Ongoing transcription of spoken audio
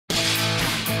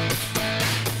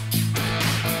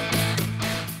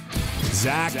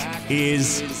Zach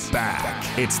is back.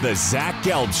 It's the Zach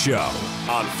Gelb Show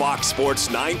on Fox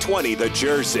Sports 920 The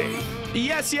Jersey.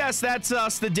 Yes, that's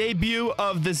us, the debut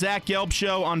of the Zach Gelb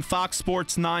Show on Fox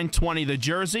Sports 920 The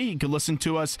Jersey. You can listen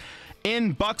to us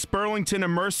in Bucks, Burlington,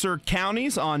 and Mercer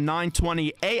counties on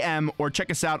 920 AM, or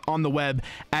check us out on the web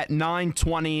at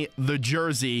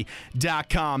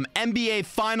 920thejersey.com. NBA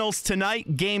Finals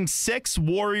tonight, Game 6,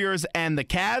 Warriors and the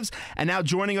Cavs. And now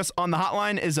joining us on the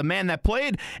hotline is a man that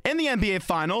played in the NBA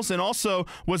Finals and also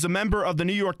was a member of the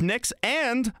New York Knicks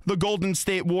and the Golden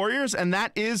State Warriors, and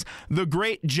that is the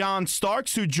great John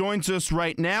Starks, who joins us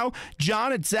right now.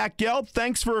 John, it's Zach Gelb.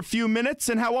 Thanks for a few minutes,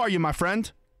 and how are you, my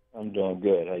friend? I'm doing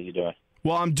good. How you doing?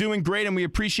 Well, I'm doing great, and we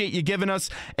appreciate you giving us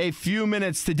a few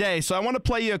minutes today. So I want to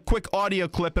play you a quick audio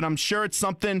clip, and I'm sure it's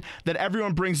something that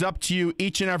everyone brings up to you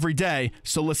each and every day.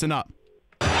 So listen up.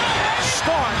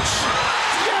 Starks.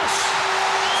 Yes!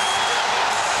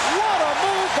 What a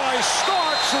move by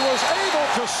Starks, who was able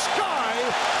to sky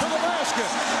to the basket.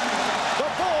 The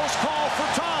Bulls call for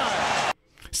time.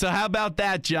 So how about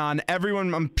that, John?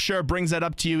 Everyone, I'm sure, brings that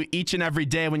up to you each and every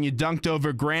day when you dunked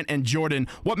over Grant and Jordan.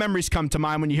 What memories come to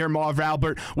mind when you hear Marv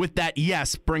Albert with that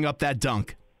yes, bring up that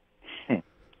dunk?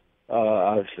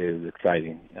 Obviously, it was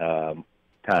exciting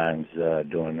times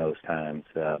during those times,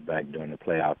 back during the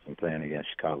playoffs and playing against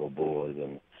Chicago Bulls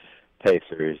and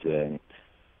Pacers. And,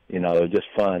 you know, it was just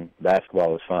fun.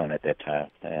 Basketball was fun at that time.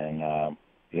 And,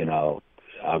 you know,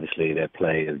 obviously that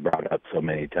play is brought up so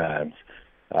many times.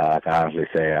 I can honestly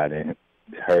say I didn't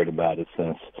heard about it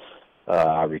since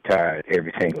I retired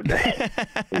every single day.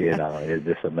 You know, it's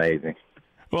just amazing.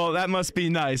 Well, that must be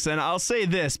nice. And I'll say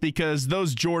this, because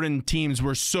those Jordan teams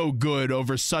were so good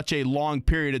over such a long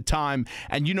period of time,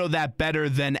 and you know that better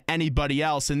than anybody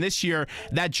else. And this year,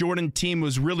 that Jordan team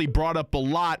was really brought up a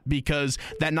lot because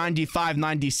that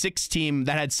 95-96 team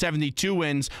that had 72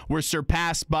 wins were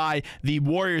surpassed by the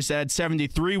Warriors that had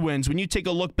 73 wins. When you take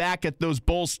a look back at those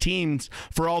Bulls teams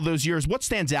for all those years, what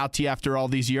stands out to you after all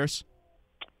these years?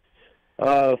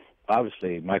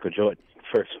 Obviously, Michael Jordan.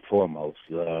 First and foremost,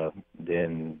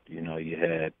 then, you know, you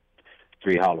had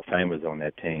three Hall of Famers on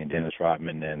that team, Dennis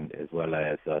Rodman and as well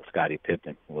as Scottie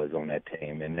Pippen was on that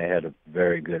team, and they had a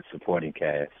very good supporting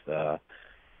cast,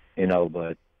 you know,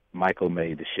 but Michael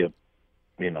made the ship,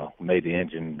 you know, made the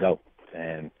engine go.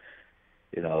 And,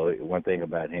 you know, one thing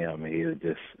about him, he was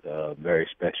just a very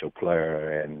special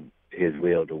player, and his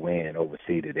will to win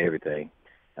overseeded everything.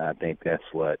 I think that's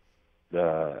what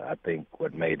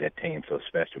made that team so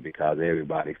special, because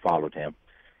everybody followed him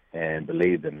and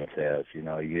believed in themselves. You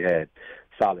know, you had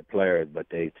solid players, but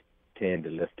they tend to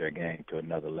lift their game to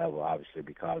another level, obviously,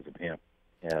 because of him,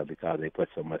 because they put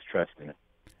so much trust in him.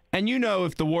 And you know,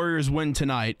 if the Warriors win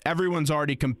tonight, everyone's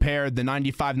already compared the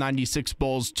 95-96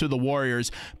 Bulls to the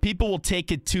Warriors. People will take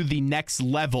it to the next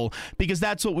level, because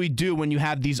that's what we do when you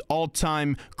have these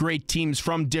all-time great teams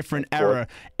from different era.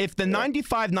 If the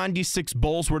 95-96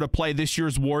 Bulls were to play this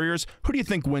year's Warriors, who do you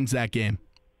think wins that game?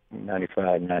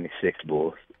 95-96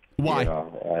 Bulls. Why? You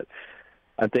know,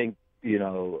 I think, you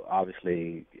know,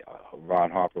 obviously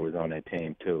Ron Harper was on that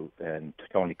team too, and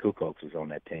Tony Kukoc was on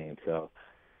that team, so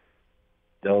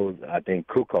I think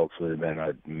Kukoc would have been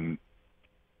a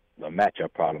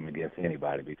matchup problem against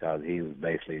anybody, because he was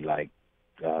basically like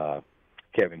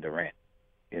Kevin Durant,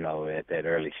 you know, at that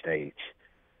early stage.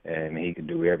 And he could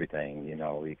do everything, you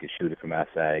know. He could shoot it from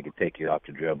outside. He could take you off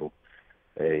the dribble.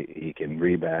 He can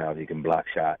rebound. He can block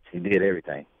shots. He did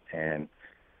everything. And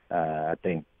I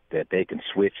think that they can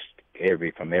switch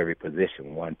from every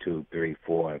position, 1, 2, 3,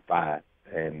 4, and 5,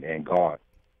 and guard.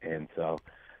 And so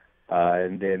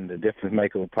and then the difference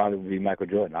maker would probably be Michael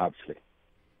Jordan, obviously.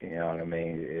 You know what I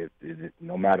mean?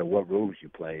 No matter what rules you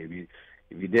play,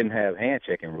 if you didn't have hand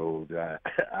checking rules, I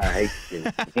hate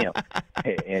to see him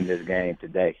in this game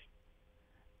today.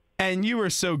 And you were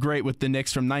so great with the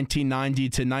Knicks from 1990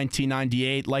 to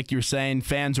 1998. Like you're saying,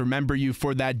 fans remember you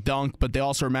for that dunk, but they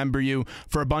also remember you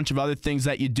for a bunch of other things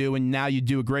that you do, and now you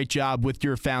do a great job with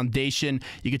your foundation.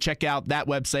 You can check out that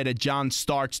website at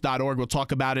johnstarks.org. We'll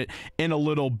talk about it in a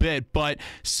little bit. But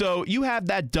so you have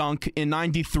that dunk in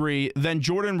 93, then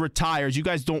Jordan retires. You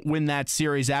guys don't win that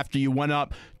series after you went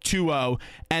up 2-0,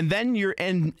 and then you're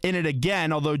in it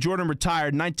again. Although Jordan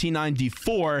retired in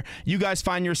 1994, you guys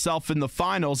find yourself in the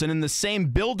finals, and in the same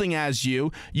building as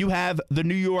you have the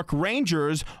New York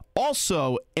Rangers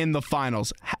also in the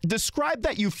finals. Describe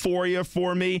that euphoria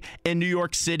for me in New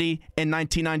York City in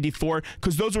 1994,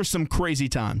 because those were some crazy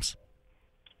times.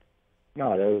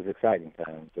 No, that was exciting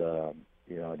times.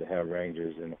 You know, to have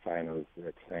Rangers in the finals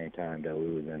at the same time that we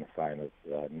was in the finals.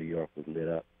 New York was lit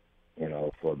up, you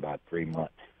know, for about 3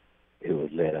 months. it was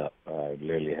lit up.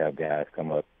 Literally have guys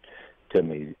come up to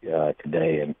me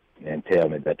today and tell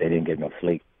me that they didn't get no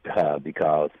sleep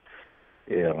because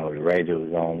the Rangers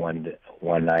was on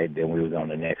one night, then we was on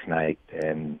the next night,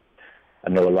 and I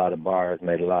know a lot of bars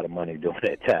made a lot of money during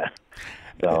that time.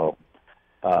 So,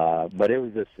 but it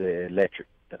was just electric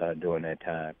during that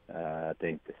time. I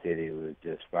think the city was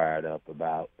just fired up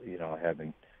about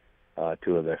having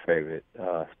two of their favorite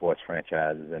sports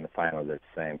franchises in the finals at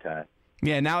the same time.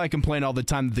 Yeah, now I complain all the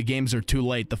time that the games are too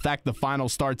late. The fact the final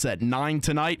starts at 9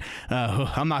 tonight,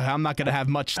 I'm not going to have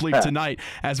much sleep tonight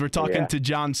as we're talking to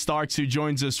John Starks, who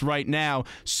joins us right now.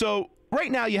 So right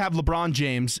now you have LeBron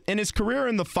James. In his career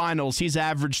in the finals, he's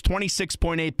averaged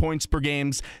 26.8 points per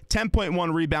game,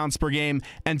 10.1 rebounds per game,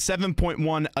 and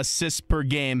 7.1 assists per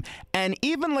game. And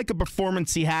even like a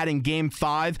performance he had in Game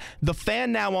 5, the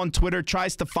fan now on Twitter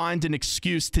tries to find an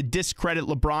excuse to discredit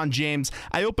LeBron James.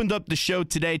 I opened up the show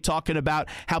today talking about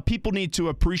how people need to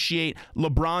appreciate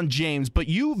LeBron James, but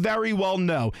you very well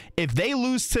know if they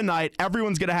lose tonight,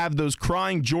 everyone's going to have those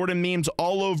crying Jordan memes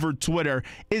all over Twitter.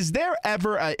 Is there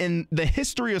ever in the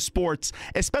history of sports,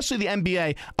 especially the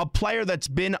NBA, a player that's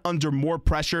been under more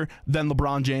pressure than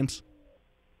LeBron James?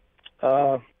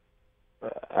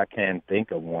 I can't think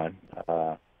of one.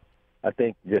 I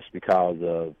think just because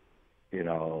of,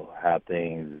 how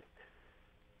things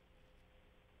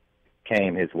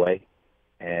came his way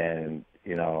and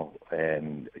you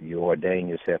ordain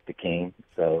yourself the king.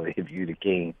 So if you're the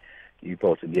king, you're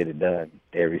supposed to get it done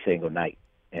every single night.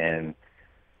 And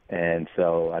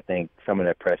so I think some of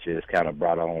that pressure is kind of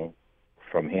brought on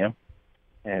from him.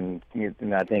 And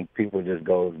I think people just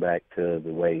goes back to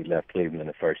the way he left Cleveland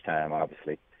the first time,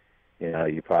 obviously.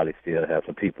 You probably still have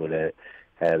some people that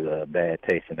has a bad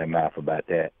taste in their mouth about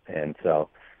that. And so,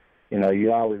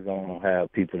 you always going to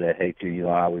have people that hate you. You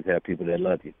always have people that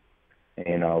love you.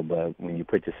 But when you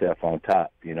put yourself on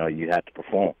top, you have to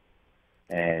perform.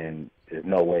 And there's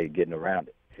no way getting around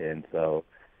it. And so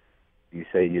you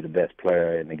say you're the best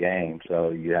player in the game,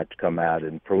 so you have to come out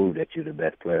and prove that you're the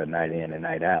best player night in and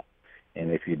night out.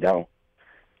 And if you don't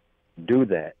do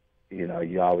that,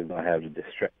 you're always going to have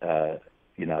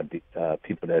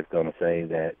people that's going to say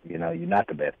that, you're not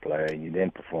the best player and you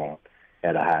didn't perform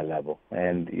at a high level.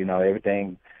 And,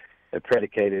 everything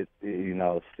predicated,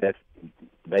 that's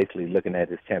basically looking at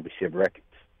his championship records.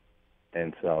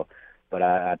 And so, but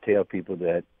I tell people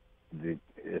that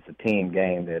it's a team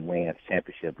game that wins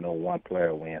championship. No one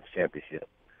player wins championship.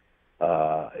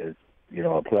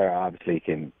 A player obviously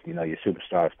can, your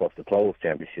superstar is supposed to close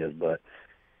championships, but,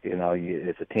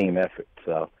 it's a team effort.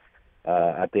 So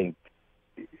I think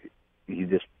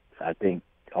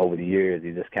over the years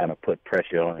he just kind of put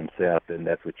pressure on himself, and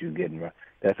that's what you're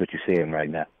seeing right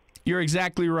now. You're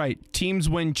exactly right. Teams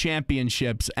win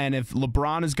championships, and if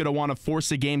LeBron is going to want to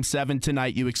force a Game 7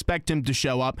 tonight, you expect him to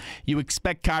show up. You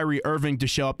expect Kyrie Irving to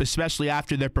show up, especially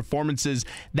after their performances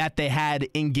that they had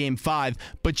in Game 5.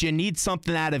 But you need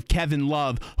something out of Kevin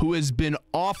Love, who has been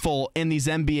awful in these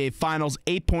NBA Finals.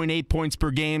 8.8 points per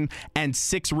game and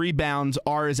 6 rebounds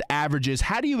are his averages.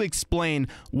 How do you explain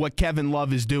what Kevin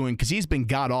Love is doing? Because he's been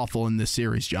god-awful in this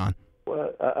series, John.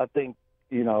 Well, I think,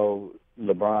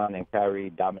 LeBron and Kyrie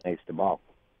dominates the ball.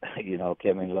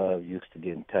 Kevin Love used to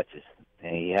getting touches,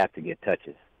 and he had to get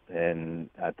touches. And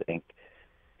I think,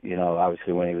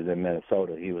 obviously when he was in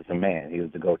Minnesota, he was the man. He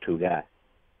was the go-to guy.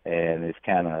 And it's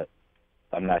kind of,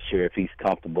 I'm not sure if he's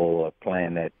comfortable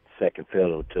playing that second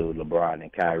fiddle to LeBron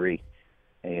and Kyrie.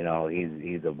 And,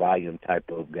 he's a volume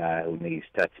type of guy who needs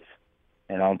touches.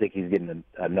 And I don't think he's getting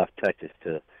enough touches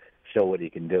to show what he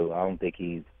can do. I don't think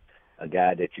he's a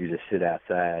guy that you just sit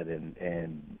outside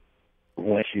and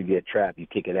once you get trapped, you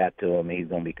kick it out to him, and he's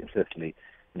going to be consistently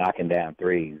knocking down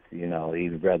threes.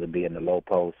 He'd rather be in the low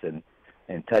post and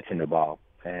touching the ball.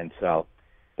 And so,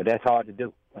 but that's hard to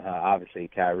do. Obviously,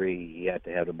 Kyrie, he had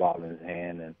to have the ball in his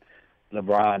hand, and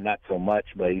LeBron, not so much,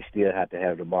 but he still had to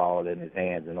have the ball in his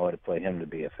hands in order for him to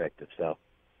be effective. So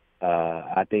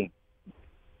I think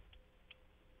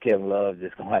Kevin Love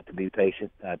just going to have to be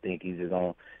patient. I think he's just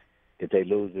going to, if they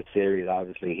lose the series,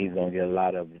 obviously he's going to get a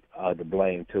lot of the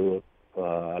blame to it,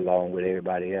 along with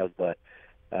everybody else. But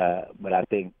I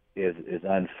think it's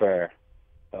unfair,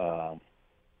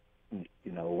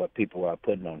 what people are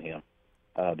putting on him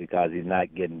because he's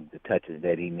not getting the touches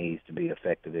that he needs to be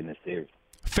effective in the series.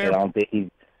 Fair. And I don't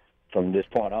think from this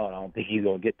point on, I don't think he's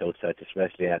going to get those touches,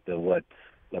 especially after what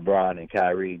LeBron and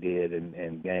Kyrie did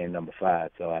in game number 5.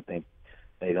 So I think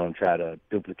they're going to try to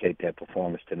duplicate that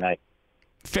performance tonight.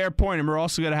 Fair point, and we're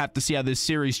also going to have to see how this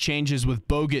series changes with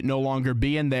Bogut no longer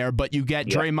being there, but you get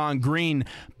Draymond Green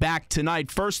back tonight.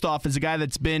 First off, as a guy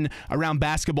that's been around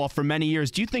basketball for many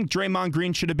years, do you think Draymond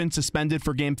Green should have been suspended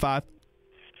for Game 5?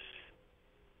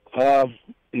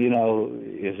 You know,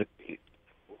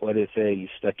 what they say, you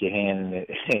stuck your hand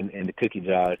in the cookie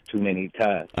jar too many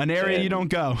times. An area you don't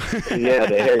go. Yeah,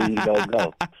 the area you don't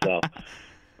go. So,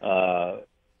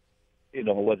 you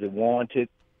know, was it warranted?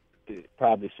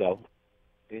 Probably so.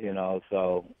 You know,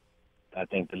 so I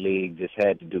think the league just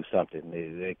had to do something.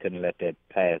 They couldn't let that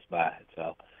pass by.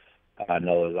 So I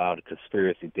know a lot of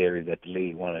conspiracy theories that the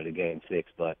league wanted a Game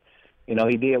 6, but, you know,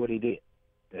 he did what he did.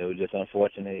 It was just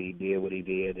unfortunate he did what he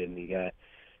did, and he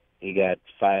got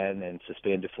fined and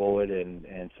suspended for it,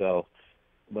 and so,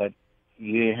 but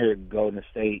you didn't hear Golden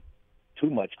State too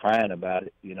much crying about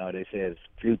it. You know, they said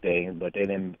a few things, but they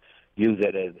didn't use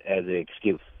it as an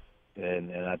excuse.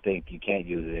 And I think you can't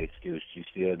use it as an excuse. You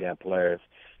still got players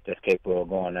that's capable of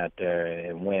going out there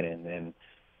and winning,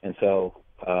 and so.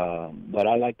 But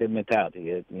I like their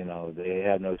mentality. You know, they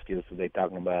have no excuses. They're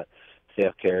talking about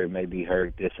Steph Curry may be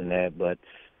hurt, this and that, but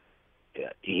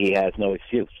he has no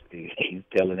excuse. He's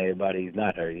telling everybody he's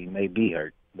not hurt. He may be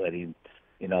hurt, but he,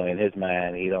 you know, in his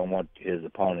mind, he don't want his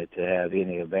opponent to have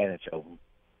any advantage over him.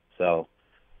 So,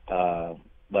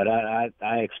 but I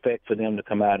expect for them to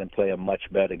come out and play a much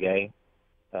better game.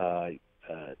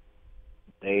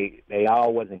 They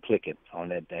all wasn't clicking on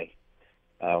that day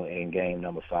in game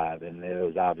number 5, and it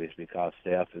was obvious because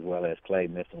Steph as well as Clay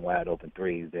missed some wide open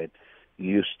threes that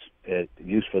used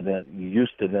to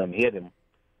them hitting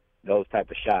those type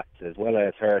of shots, as well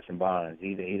as Harrison Barnes.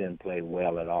 He didn't play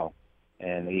well at all,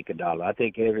 and Iguodala. I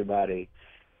think everybody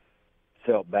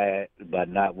felt bad about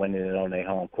not winning it on their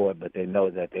home court, but they know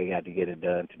that they got to get it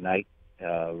done tonight.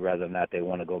 Whether or not they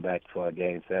want to go back for a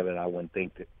Game 7, I wouldn't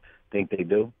think they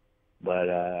do, but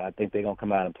I think they're gonna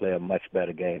come out and play a much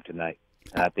better game tonight.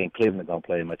 And I think Cleveland's gonna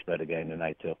play a much better game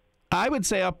tonight too. I would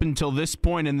say up until this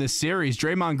point in this series,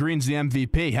 Draymond Green's the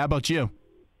MVP. How about you?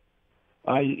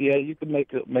 Yeah, you can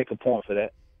make a point for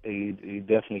that. He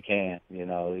definitely can. You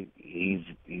know, he's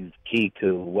key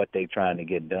to what they're trying to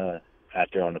get done out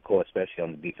there on the court, especially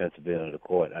on the defensive end of the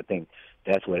court. I think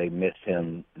that's where they missed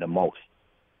him the most.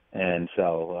 And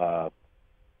so,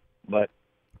 but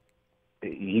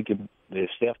if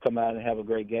Steph come out and have a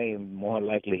great game, more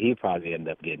likely he'll probably end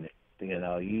up getting it. You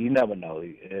know, you never know.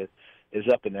 It's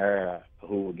up in the air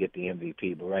who will get the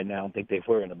MVP. But right now, I don't think they're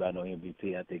worrying about no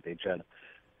MVP. I think they're trying to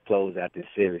close out this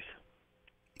series.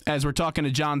 As we're talking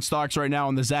to John Starks right now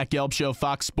on the Zach Gelb Show,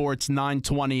 Fox Sports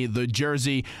 920, the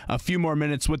Jersey. A few more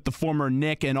minutes with the former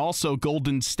Knick and also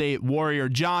Golden State Warrior.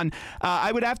 John,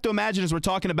 I would have to imagine as we're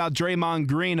talking about Draymond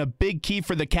Green, a big key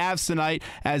for the Cavs tonight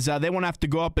as they won't have to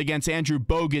go up against Andrew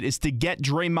Bogut is to get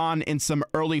Draymond in some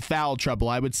early foul trouble.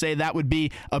 I would say that would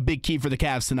be a big key for the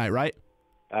Cavs tonight, right?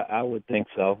 I would think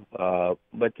so.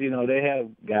 But, you know, they have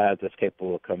guys that's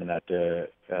capable of coming out there,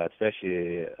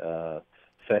 especially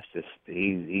Festus.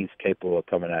 He's capable of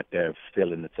coming out there and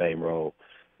filling the same role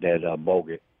that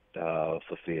Bogut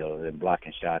fulfilled and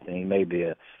blocking shots. And he may be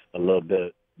a little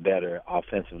bit better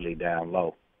offensively down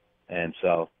low. And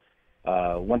so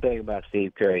one thing about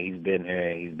Steve Curry, he's been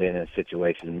here. He's been in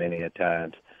situations many a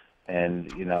times.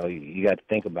 And, you know, you got to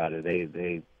think about it.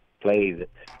 They played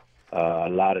a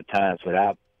lot of times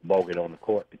without Bogut on the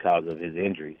court because of his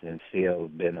injuries and still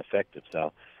been effective.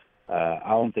 So I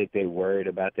don't think they're worried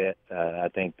about that. I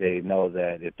think they know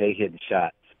that if they hit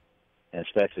shots, and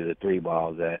especially the three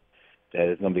balls, that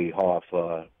it's going to be hard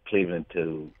for Cleveland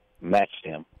to match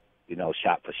them, you know,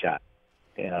 shot for shot.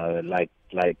 You know, like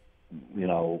you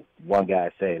know, one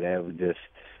guy said that was just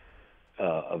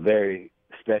a very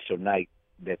special night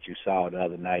that you saw the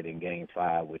other night in Game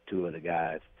 5 with two of the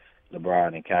guys,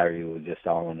 LeBron and Kyrie, were just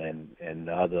on, and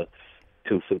the other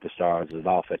two superstars was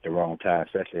off at the wrong time,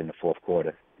 especially in the fourth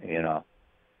quarter, you know.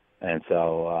 And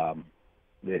so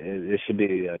it should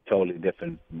be a totally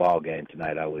different ball game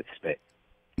tonight, I would expect.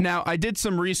 Now, I did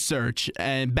some research,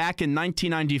 and back in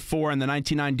 1994 and the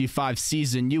 1995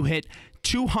 season, you hit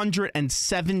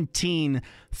 217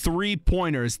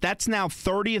 three-pointers. That's now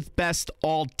 30th best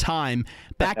all time.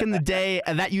 Back in the day,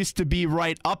 that used to be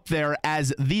right up there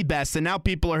as the best, and now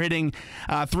people are hitting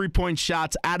three-point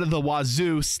shots out of the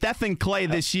wazoo. Steph and Clay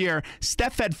this year,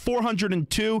 Steph had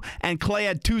 402 and Clay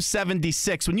had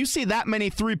 276. When you see that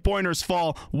many three-pointers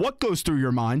fall, what goes through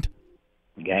your mind?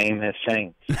 The game has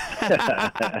changed.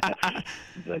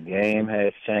 The game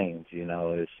has changed. You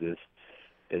know,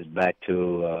 it's back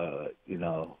to you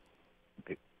know,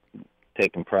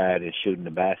 taking pride in shooting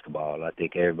the basketball. I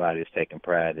think everybody is taking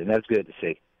pride, and that's good to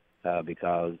see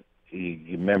because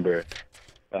you remember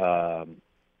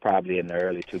probably in the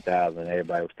early 2000s,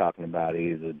 everybody was talking about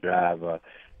either drive or,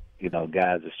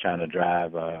 guys was trying to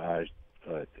drive or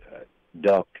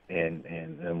dunk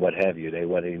and what have you. They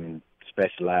wasn't even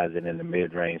specializing in the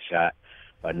mid-range shot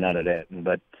or none of that.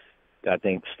 But I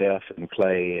think Steph and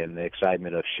Clay and the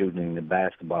excitement of shooting the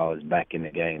basketball is back in the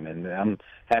game. And I'm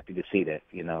happy to see that,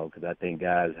 because I think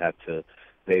guys have to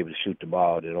be able to shoot the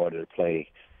ball in order to play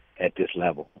at this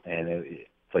level. And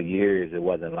for years, it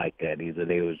wasn't like that. Either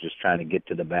they was just trying to get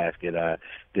to the basket or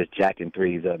just jacking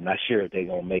threes up. Not sure if they're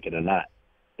going to make it or not,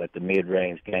 but the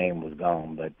mid-range game was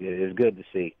gone. But it's good to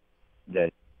see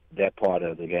that part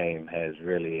of the game has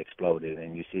really exploded,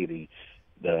 and you see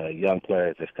the young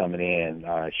players that's coming in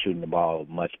are shooting the ball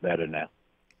much better now.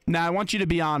 Now, I want you to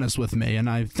be honest with me, and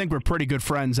I think we're pretty good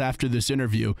friends after this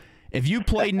interview. If you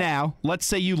play now, let's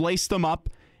say you lace them up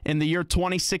in the year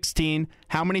 2016,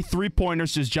 how many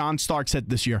three-pointers does John Starks hit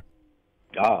this year?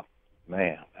 Oh,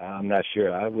 man, I'm not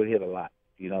sure. I would hit a lot,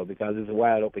 because it's a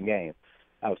wide-open game.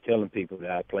 I was telling people that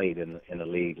I played in a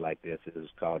league like this. It was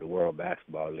called the World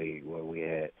Basketball League, where we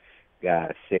had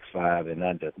guys 6'5" and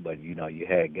under, but you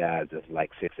had guys that's like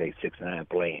 6'8", 6'9"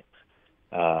 playing.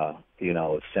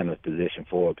 Center position,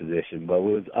 forward position, but it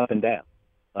was up and down,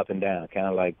 kind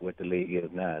of like what the league is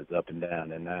now. It's up and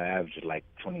down, and I averaged like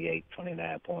 28,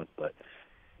 29 points. But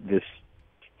this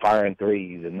firing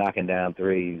threes and knocking down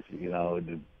threes,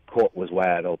 the court was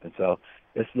wide open. So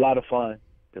it's a lot of fun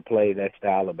to play that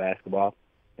style of basketball.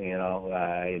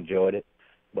 I enjoyed it.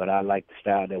 But I like the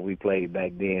style that we played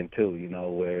back then, too,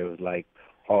 where it was like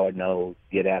hard-nosed,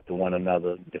 get after one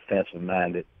another,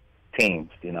 defensive-minded teams.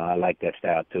 I like that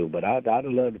style, too. But I'd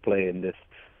love to play in this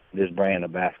brand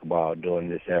of basketball during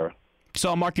this era. So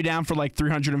I'll mark you down for like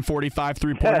 345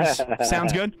 three-pointers.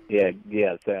 Sounds good? Yeah,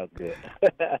 sounds good.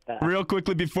 Real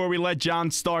quickly before we let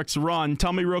John Starks run,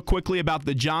 tell me real quickly about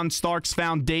the John Starks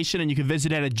Foundation, and you can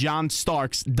visit it at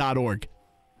johnstarks.org.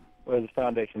 Well, it's a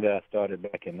foundation that I started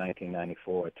back in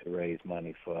 1994 to raise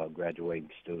money for graduating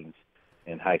students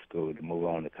in high school to move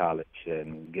on to college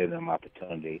and give them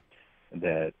opportunity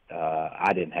that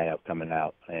I didn't have coming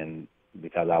out, and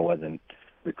because I wasn't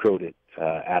recruited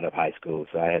out of high school,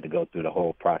 so I had to go through the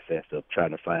whole process of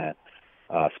trying to find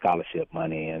scholarship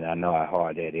money, and I know how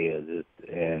hard that is.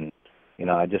 And,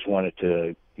 I just wanted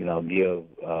to, give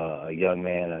a young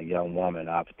man, a young woman an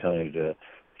opportunity to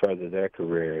further their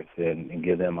careers and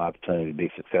give them opportunity to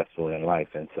be successful in life.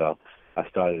 And so I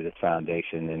started this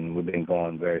foundation, and we've been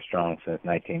going very strong since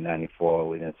 1994.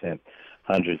 We done sent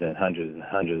hundreds and hundreds and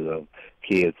hundreds of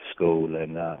kids to school,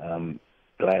 and I'm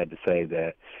glad to say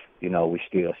that, we're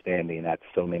still standing after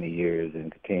so many years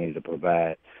and continue to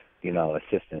provide,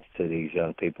 assistance to these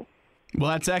young people. Well,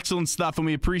 that's excellent stuff, and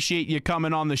we appreciate you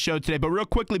coming on the show today. But real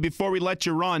quickly, before we let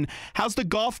you run, how's the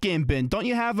golf game been? Don't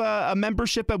you have a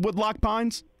membership at Woodloch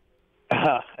Pines?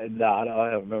 No, I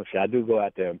don't have a membership. I do go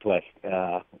out there and play.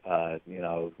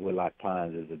 Woodloch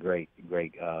Pines is a great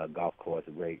golf course,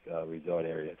 a great resort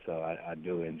area. So I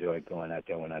do enjoy going out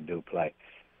there when I do play.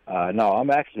 No, I'm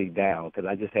actually down because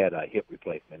I just had a hip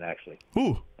replacement, actually.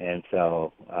 Ooh. And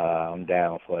so I'm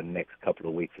down for the next couple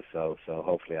of weeks or so. So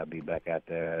hopefully I'll be back out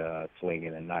there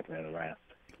swinging and knocking it around.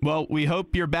 Well, we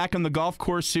hope you're back on the golf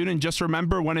course soon. And just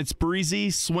remember, when it's breezy,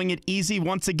 swing it easy.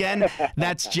 Once again,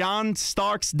 that's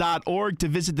johnstarks.org to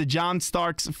visit the John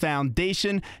Starks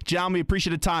Foundation. John, we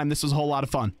appreciate the time. This was a whole lot of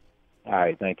fun. All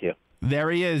right, thank you.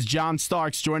 There he is, John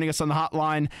Starks, joining us on the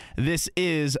hotline. This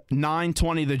is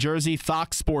 920 The Jersey,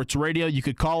 Fox Sports Radio. You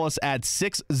could call us at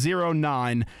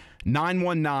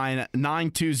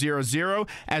 609-919-9200.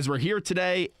 As we're here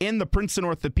today in the Princeton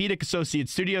Orthopedic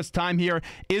Associates studios, time here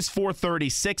is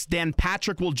 4:36. Dan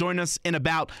Patrick will join us in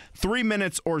about 3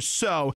 minutes or so.